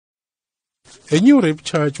A new rape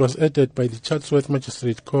charge was added by the Chatsworth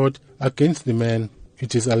Magistrate Court against the man.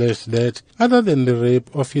 It is alleged that, other than the rape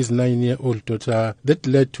of his 9-year-old daughter that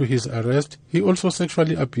led to his arrest, he also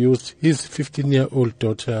sexually abused his 15-year-old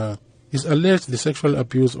daughter. It's alleged the sexual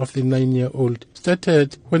abuse of the 9-year-old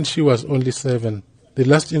started when she was only 7. The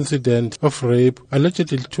last incident of rape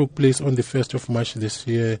allegedly took place on the 1st of March this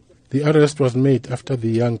year. The arrest was made after the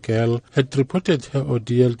young girl had reported her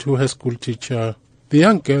ordeal to her school teacher. The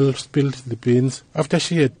young girl spilled the beans after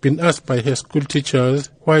she had been asked by her school teachers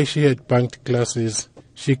why she had bunked classes.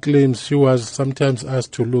 She claims she was sometimes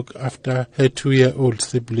asked to look after her 2-year-old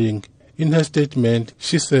sibling. In her statement,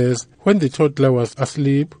 she says when the toddler was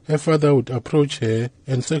asleep, her father would approach her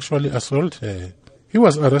and sexually assault her. He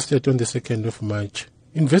was arrested on the 2nd of March.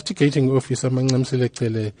 Investigating officer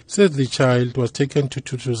Mnguni said the child was taken to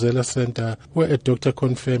Tutuzela Center where a doctor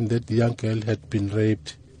confirmed that the young girl had been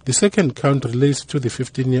raped. The second count relates to the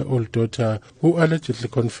 15-year-old daughter who allegedly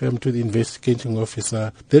confirmed to the investigating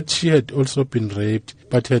officer that she had also been raped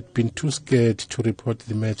but had been too scared to report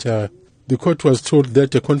the matter. The court was told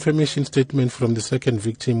that a confirmation statement from the second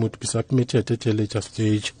victim would be submitted at a later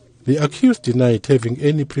stage. The accused denied having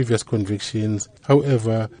any previous convictions.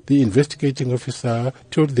 However, the investigating officer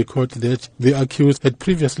told the court that the accused had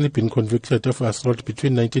previously been convicted of assault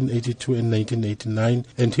between 1982 and 1989,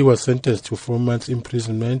 and he was sentenced to 4 months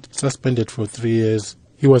imprisonment, suspended for 3 years.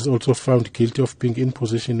 He was also found guilty of being in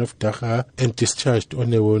possession of dagga and discharged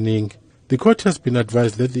on a warning. The court has been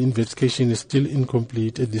advised that the investigation is still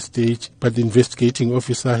incomplete at this stage, but the investigating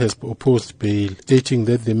officer has opposed bail, stating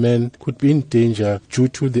that the man could be in danger due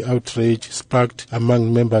to the outrage sparked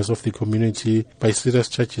among members of the community by serious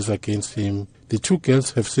charges against him. The 2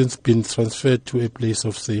 girls have since been transferred to a place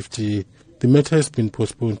of safety. The matter has been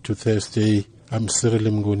postponed to Thursday. I'm Cyril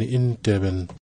Mnguni in Durban.